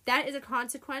bear. That is a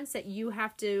consequence that you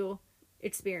have to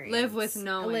experience. Live with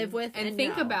knowing. Live with and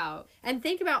think know. about. And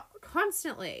think about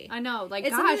constantly. I know. Like,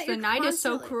 It's something gosh, that the you're night is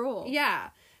so constantly- cruel. Yeah.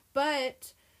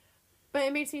 But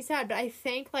it makes me sad. But I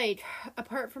think, like,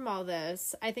 apart from all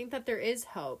this, I think that there is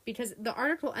hope. Because the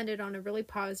article ended on a really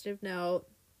positive note.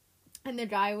 And the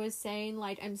guy was saying,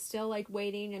 like, I'm still, like,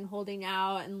 waiting and holding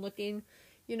out and looking,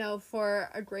 you know, for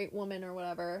a great woman or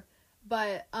whatever.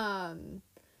 But,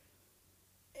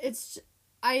 it's,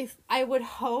 I would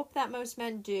hope that most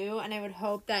men do, and I would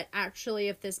hope that actually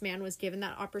if this man was given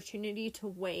that opportunity to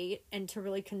wait and to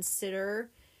really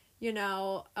consider, you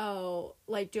know, oh,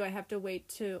 like, do I have to wait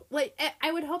to, like,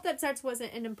 I would hope that sex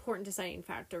wasn't an important deciding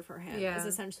factor for him, is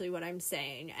essentially what I'm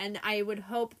saying. And I would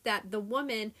hope that the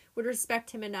woman would respect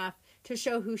him enough to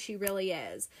show who she really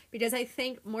is. Because I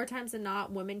think more times than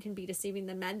not, women can be deceiving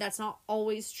the men. That's not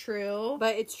always true.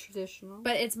 But it's traditional.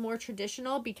 But it's more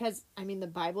traditional because, I mean, the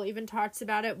Bible even talks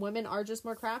about it. Women are just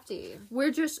more crafty.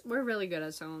 We're really good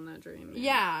at selling that dream.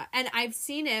 Yeah, and I've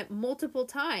seen it multiple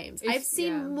times. I've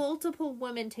seen multiple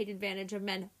women take advantage of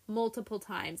men multiple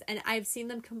times, and I've seen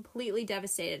them completely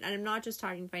devastated. And I'm not just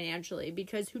talking financially,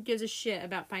 because who gives a shit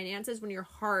about finances when your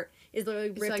heart is literally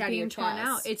ripped out of your chest?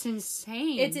 Out. It's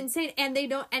insane. It's insane, and they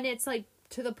don't, and it's like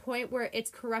to the point where it's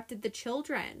corrupted the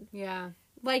children. Yeah.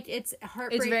 Like, it's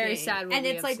heartbreaking. It's very sad. And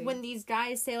it's like when these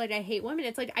guys say, like, I hate women,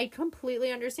 it's like, I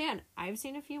completely understand. I've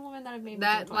seen a few women that have made me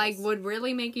that, like, would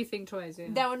really make you think twice. Yeah.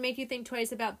 That would make you think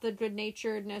twice about the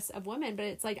good-naturedness of women. But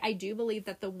it's like, I do believe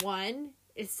that the one,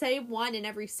 say 1 in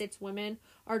every 6 women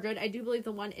are good. I do believe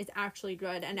the one is actually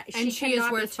good. And she is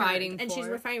worth fighting for. And she's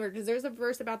worth fighting for. Because there's a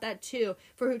verse about that, too.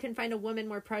 For who can find a woman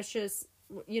more precious,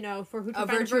 you know, for who can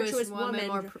find a virtuous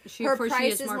woman, her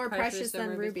price is more precious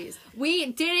than rubies. We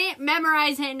didn't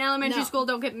memorize it in elementary school.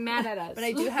 Don't get mad at us. But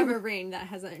I do have a ring that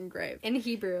has it engraved. In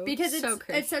Hebrew. Because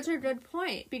it's such a good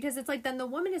point. Because it's like, then the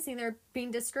woman is sitting there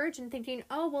being discouraged and thinking,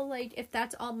 oh, well, like, if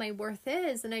that's all my worth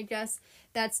is, then I guess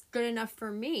that's good enough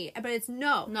for me. But it's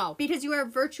no. Because you are a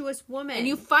virtuous woman. And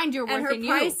you find your worth in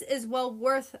you. And her price is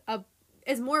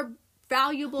is more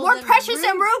valuable, more precious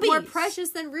than rubies. More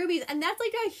precious than rubies. And that's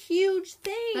like a huge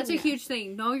thing. That's a huge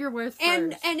thing. Know your worth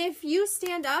first. And if you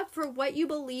stand up for what you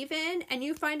believe in and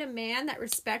you find a man that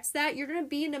respects that, you're going to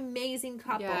be an amazing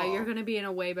couple. Yeah, you're going to be in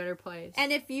a way better place.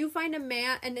 And if you find a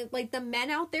man, and like the men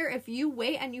out there, if you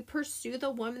wait and you pursue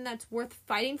the woman that's worth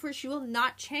fighting for, she will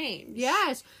not change.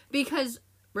 Yes, because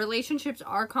relationships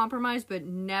are compromised, but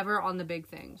never on the big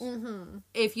things. Mm-hmm.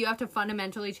 If you have to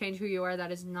fundamentally change who you are, that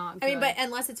is not good. I mean, but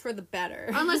unless it's for the better.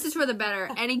 Unless it's for the better.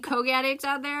 Any coke addicts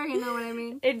out there, you know what I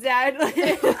mean?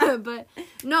 Exactly.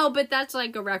 but that's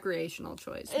like a recreational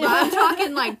choice. But I'm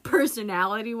talking like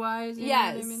personality-wise. You know what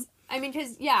I mean?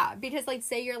 Because like,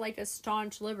 say you're like a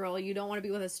staunch liberal, you don't want to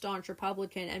be with a staunch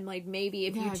Republican, and like maybe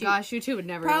if you two would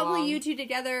never probably you two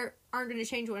together aren't going to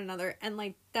change one another, and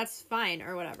like that's fine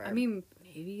or whatever. I mean,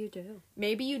 maybe you do.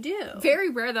 Maybe you do. Very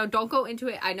rare though. Don't go into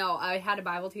it. I know. I had a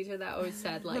Bible teacher that always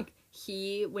said like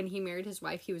when he married his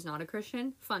wife, he was not a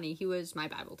Christian. Funny, he was my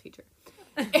Bible teacher,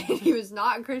 and he was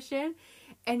not a Christian,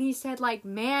 and he said like,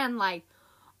 man, like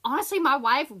honestly, my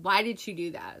wife, why did she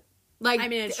do that? Like, I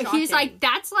mean, it's shocking. He's like,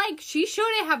 that's like, she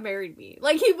shouldn't have married me.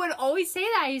 Like, he would always say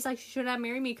that. He's like, she shouldn't have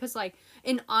married me because, like,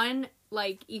 an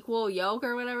equal yoke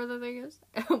or whatever the thing is.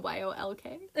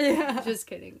 Y-O-L-K. Yeah. Just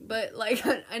kidding. But, like,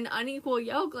 an unequal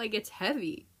yoke, like, it's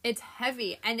heavy. It's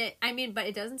heavy. And but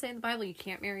it doesn't say in the Bible you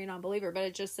can't marry a non-believer, but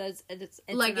it just says it's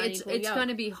like, it's going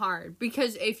to be hard.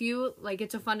 Because if you, like,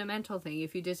 it's a fundamental thing.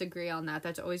 If you disagree on that,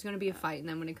 that's always going to be a fight. And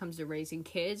then when it comes to raising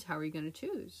kids, how are you going to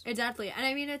choose? Exactly. And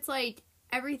I mean, it's like,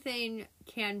 everything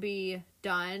can be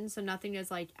done, so nothing is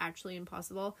like actually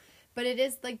impossible, but it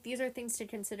is like these are things to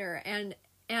consider, and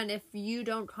if you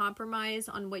don't compromise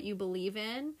on what you believe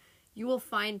in, you will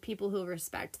find people who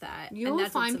respect that. You will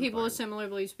find people with similar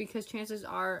beliefs, because chances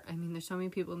are, I mean, there's so many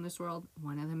people in this world,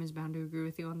 one of them is bound to agree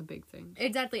with you on the big things.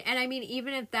 Exactly. And I mean,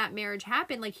 even if that marriage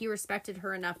happened, like, he respected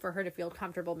her enough for her to feel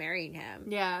comfortable marrying him.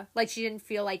 Yeah. Like, she didn't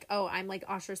feel like, oh, I'm, like,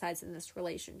 ostracized in this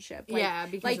relationship. Like, yeah,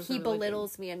 because like, he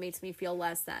belittles me and makes me feel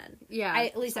less than. Yeah.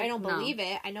 At least I don't believe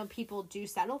it. I know people do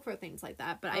settle for things like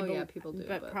that, but people do.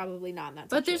 But probably not in that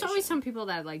situation. But there's always some people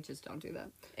that, like, just don't do that.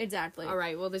 Exactly. All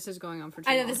right, well, this is going on for too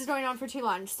long. I know, this is going on for too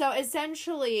long. So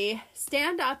essentially,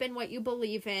 stand up in what you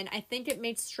believe in. I think it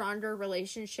makes stronger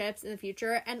relationships in the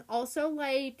future. And also,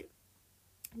 like,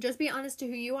 just be honest to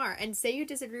who you are. And say you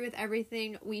disagree with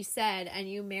everything we said,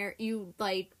 and you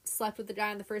like slept with the guy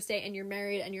on the first date, and you're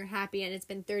married and you're happy, and it's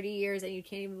been 30 years and you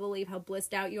can't even believe how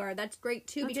blissed out you are. That's great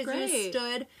too. That's because you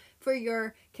stood for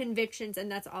your convictions,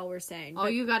 and that's all we're saying. All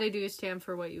you gotta do is stand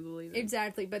for what you believe in.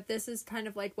 Exactly. But this is kind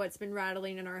of like what's been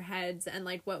rattling in our heads, and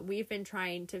like what we've been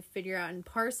trying to figure out and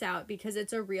parse out, because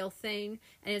it's a real thing,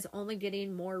 and it's only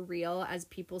getting more real as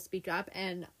people speak up.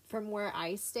 And from where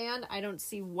I stand, I don't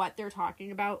see what they're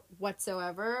talking about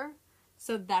whatsoever.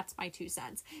 So that's my 2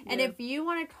 cents. Yeah. And if you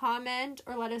want to comment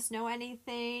or let us know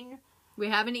anything, we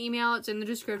have an email. It's in the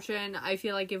description. I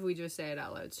feel like if we just say it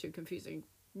out loud, it's too confusing.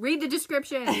 Read the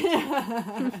description.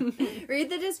 Read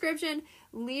the description.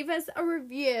 Leave us a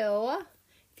review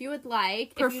if you would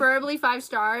like. Preferably 5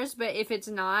 stars, but if it's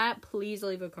not, please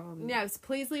leave a comment. Yes,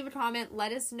 please leave a comment.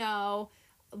 Let us know.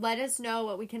 Let us know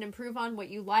what we can improve on, what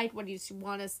you like, what you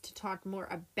want us to talk more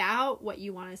about, what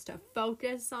you want us to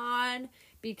focus on,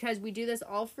 because we do this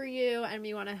all for you and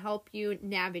we want to help you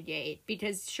navigate.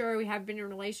 Because sure, we have been in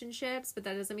relationships, but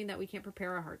that doesn't mean that we can't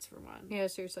prepare our hearts for one. Yeah,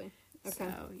 seriously. Okay.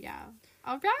 So, yeah.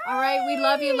 All right. All right, we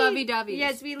love you, lovey-dovey.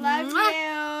 Yes, we love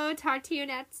you. Talk to you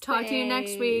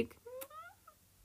next week.